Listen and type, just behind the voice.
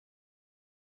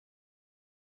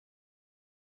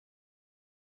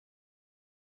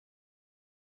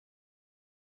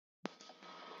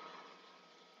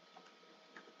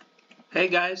Hey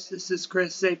guys, this is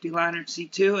Chris, Saf-T-Liner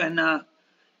C2, and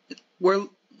we're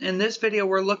in this video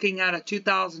we're looking at a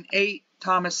 2008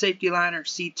 Thomas Saf-T-Liner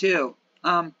C2.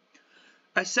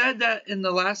 I said that in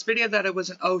the last video that it was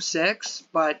an 06,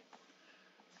 but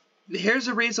here's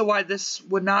the reason why this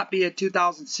would not be a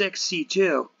 2006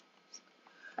 C2.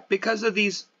 Because of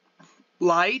these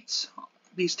lights,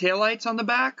 these tail lights on the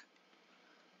back,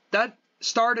 that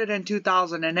started in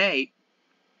 2008.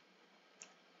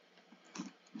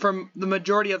 From the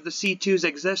majority of the C2's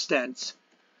existence.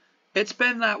 It's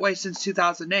been that way since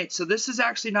 2008, so this is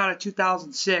actually not a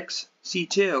 2006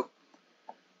 C2.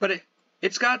 But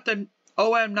it's got the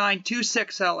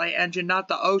OM926LA engine, not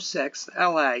the 06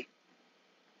 LA.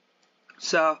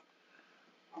 So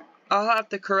I'll have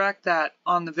to correct that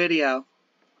on the video,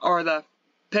 or the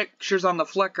pictures on the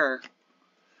flickr.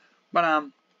 But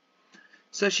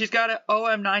so she's got an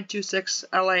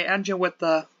OM926LA engine with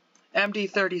the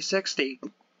MD3060.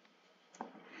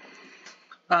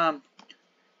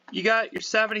 You got your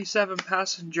 77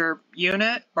 passenger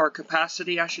unit, or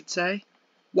capacity I should say.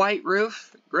 White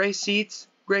roof, gray seats,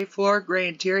 gray floor, gray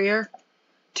interior,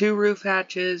 2 roof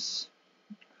hatches.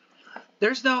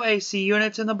 There's no AC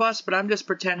units in the bus, but I'm just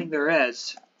pretending there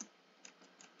is.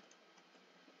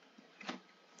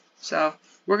 So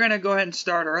we're going to go ahead and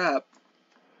start her up.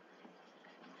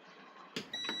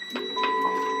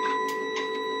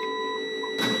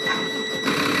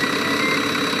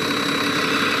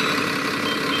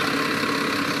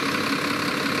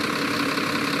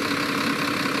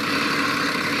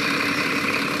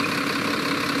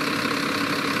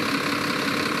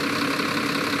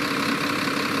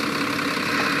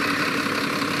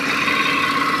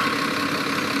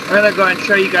 I'm going to go ahead and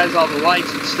show you guys all the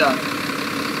lights and stuff.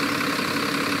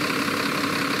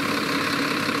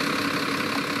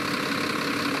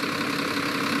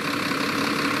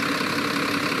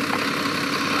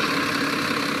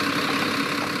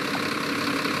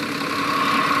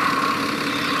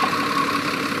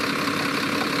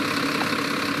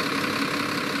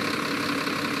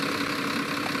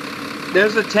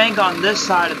 There's a tank on this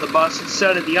side of the bus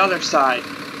instead of the other side.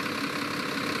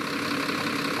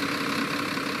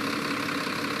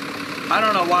 I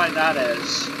don't know why that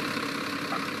is.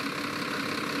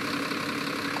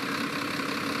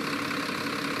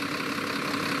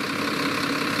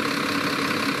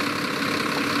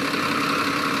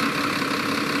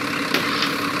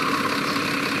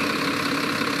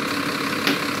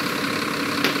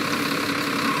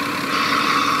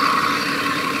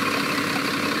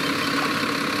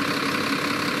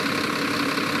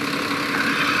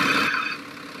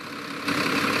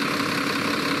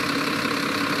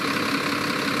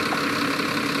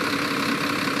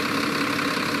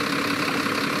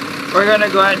 We're going to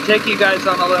go ahead and take you guys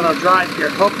on a little drive here.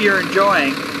 Hope you're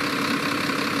enjoying.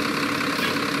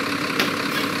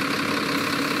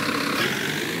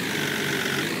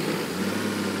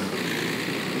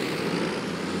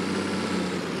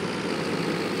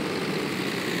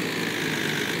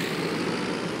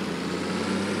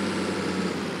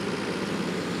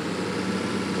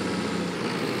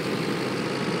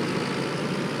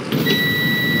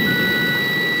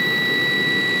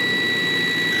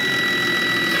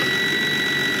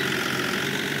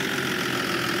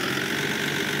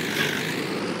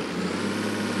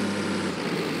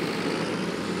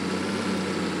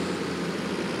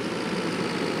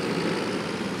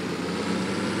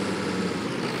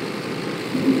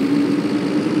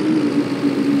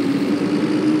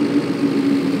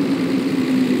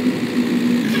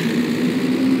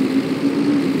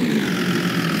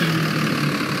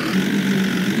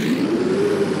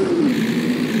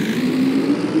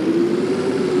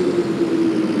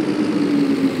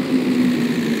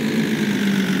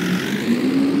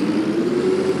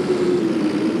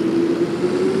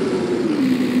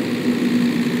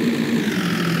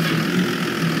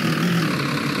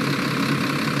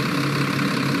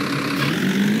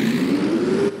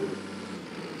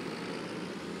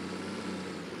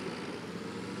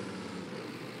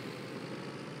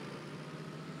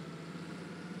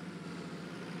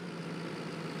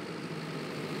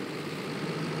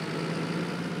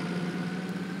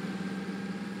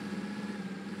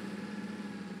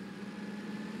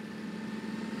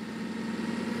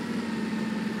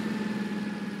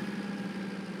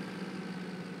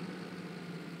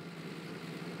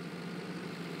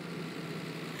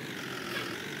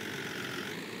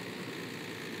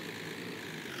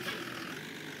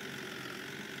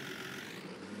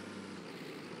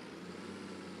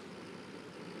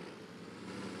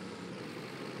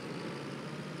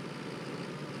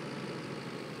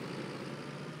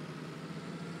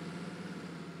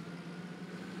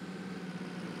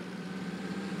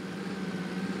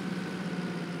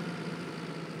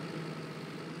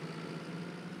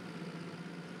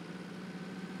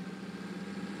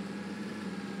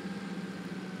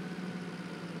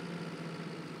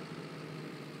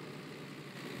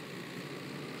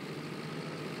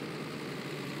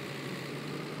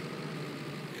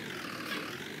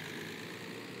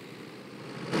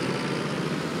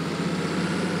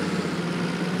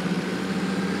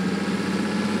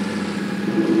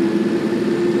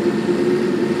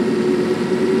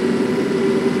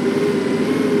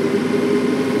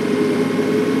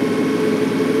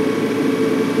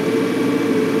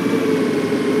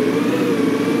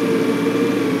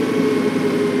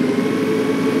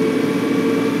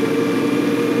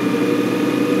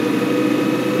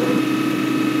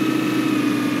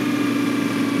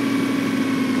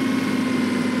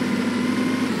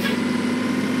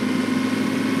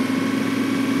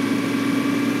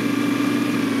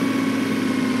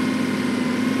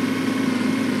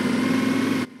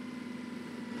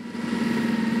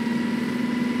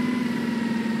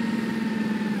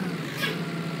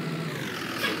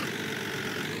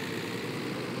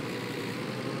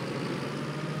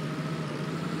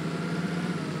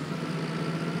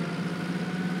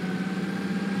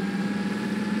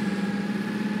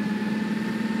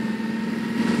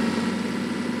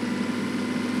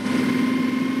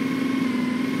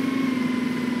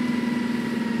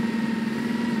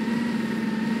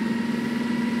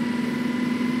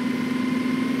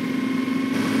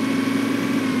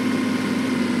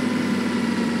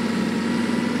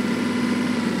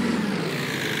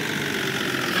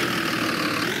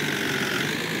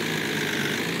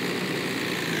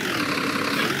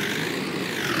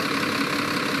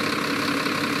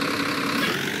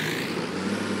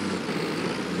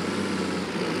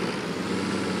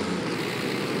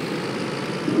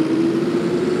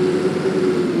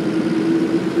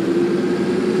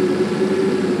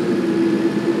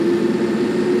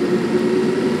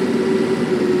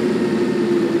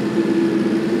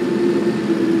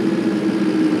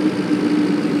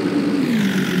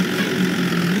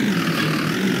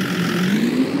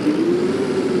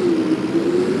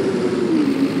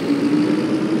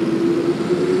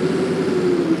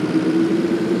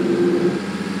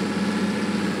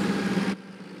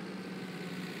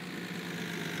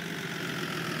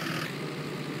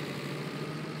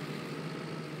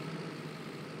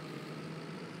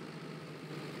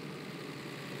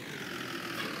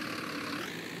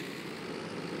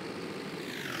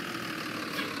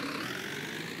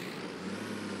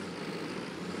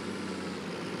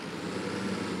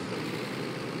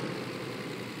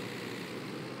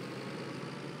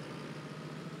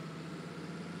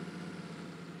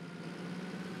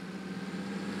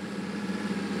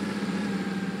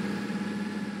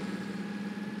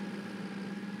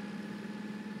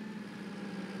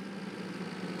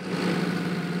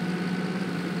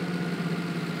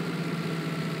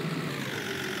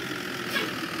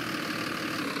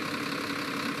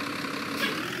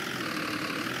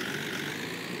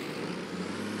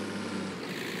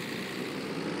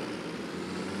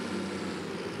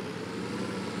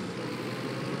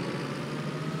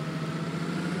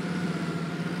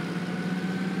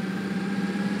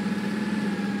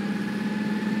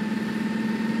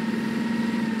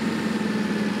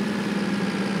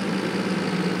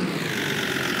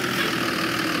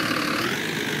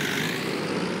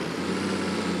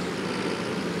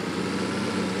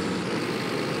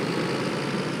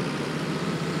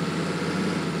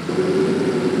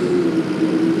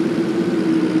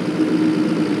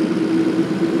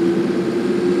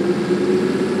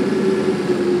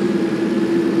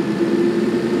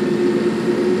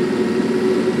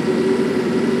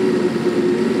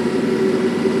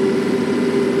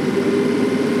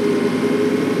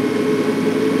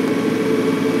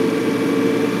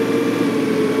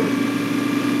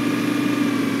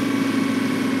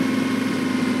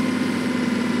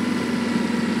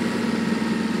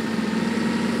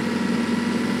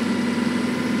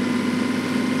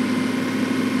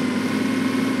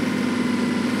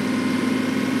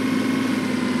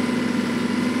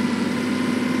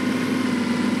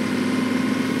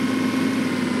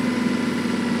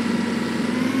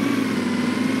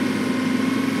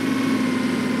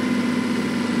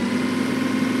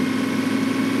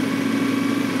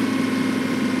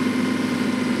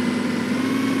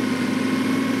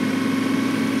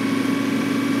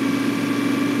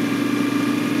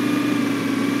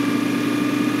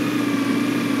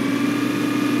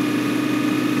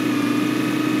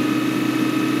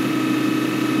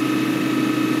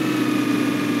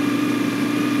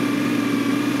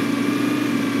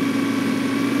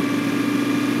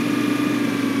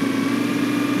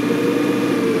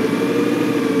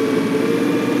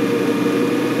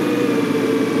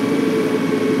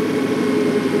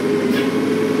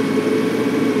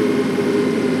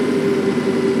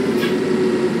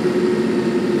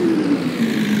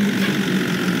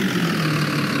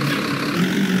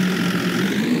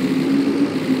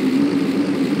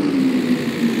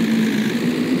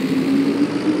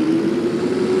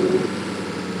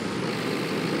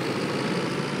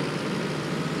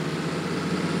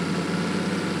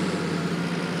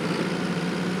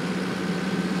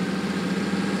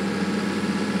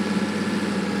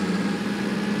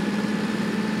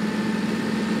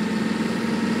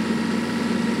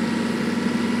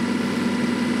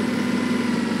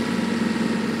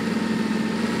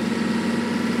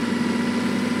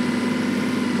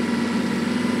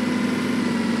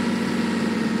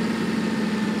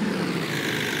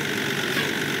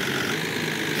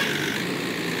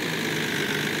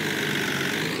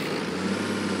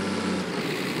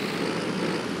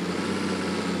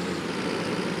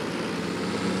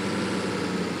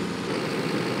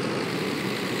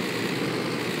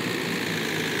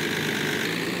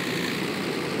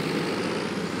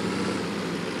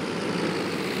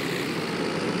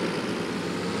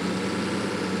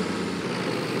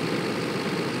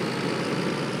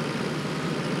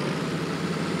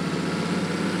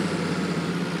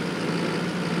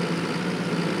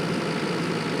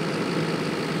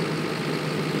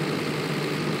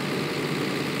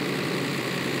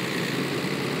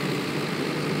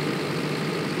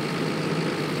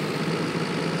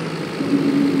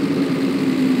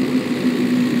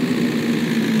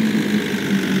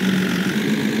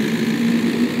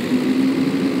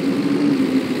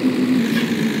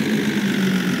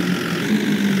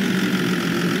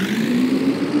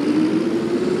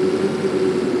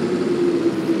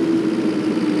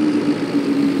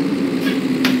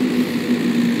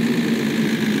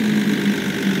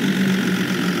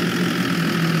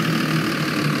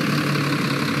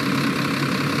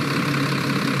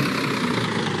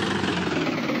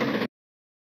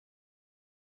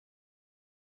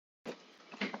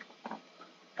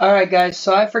 Alright guys,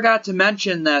 so I forgot to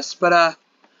mention this, but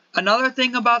another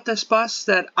thing about this bus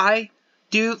that I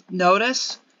do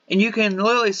notice, and you can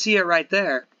literally see it right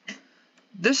there.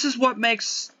 This is what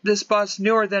makes this bus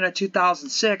newer than a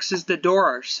 2006 is the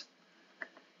doors.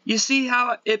 You see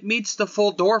how it meets the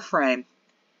full door frame.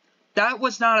 That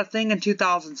was not a thing in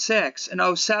 2006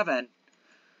 and 07.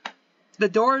 The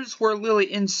doors were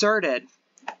literally inserted,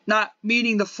 not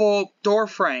meeting the full door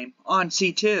frame on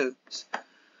C2s.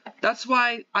 That's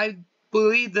why I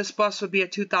believe this bus would be a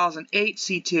 2008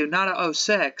 C2, not a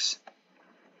 06.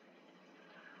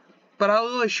 But I'll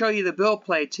literally show you the build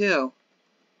plate too.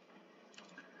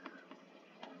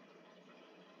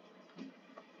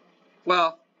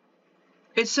 Well,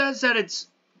 it says that it's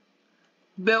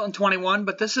built in 21,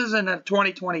 but this isn't a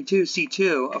 2022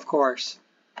 C2, of course.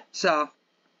 So,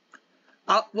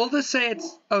 we'll just say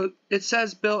it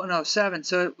says built in 07,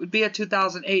 so it would be a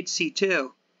 2008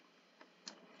 C2.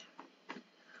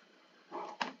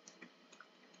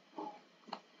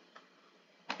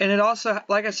 And it also,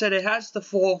 like I said, it has the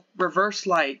full reverse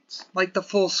lights, like the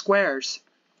full squares.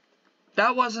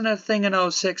 That wasn't a thing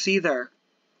in 06 either.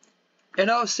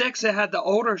 In 06, it had the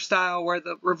older style where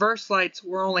the reverse lights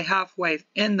were only halfway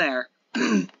in there.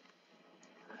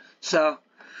 So,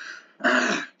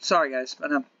 sorry guys,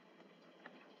 but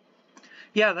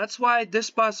yeah, that's why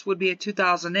this bus would be a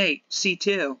 2008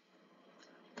 C2,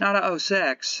 not a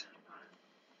 06.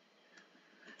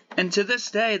 And to this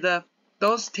day,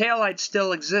 those taillights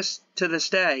still exist to this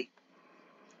day.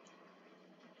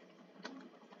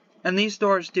 And these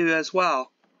doors do as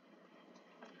well.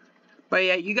 But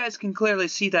yeah, you guys can clearly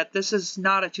see that this is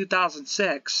not a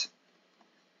 2006.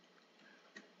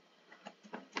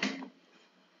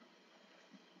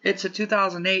 It's a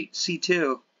 2008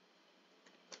 C2.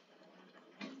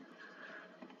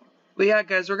 But yeah,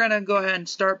 guys, we're going to go ahead and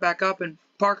start back up and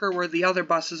park her where the other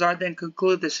buses are, then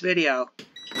conclude this video.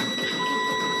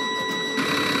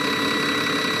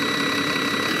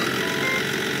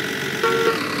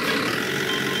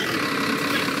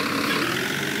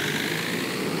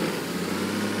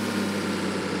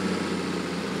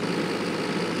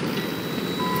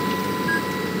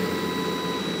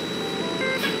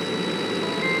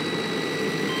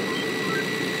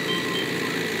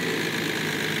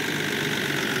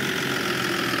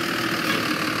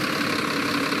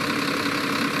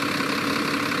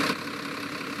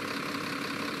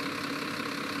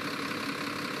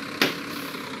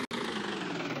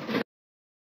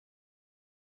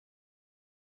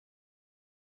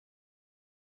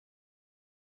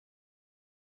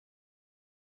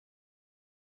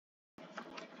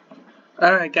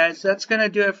 Alright guys, that's going to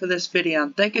do it for this video.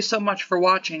 Thank you so much for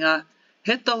watching.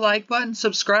 Hit the like button,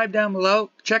 subscribe down below,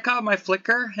 check out my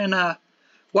Flickr, and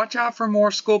watch out for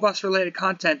more school bus related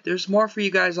content. There's more for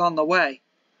you guys on the way.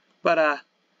 But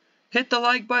hit the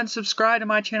like button, subscribe to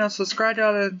my channel, subscribe to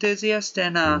other enthusiasts,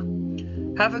 and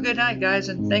have a good night guys,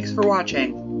 and thanks for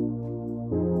watching.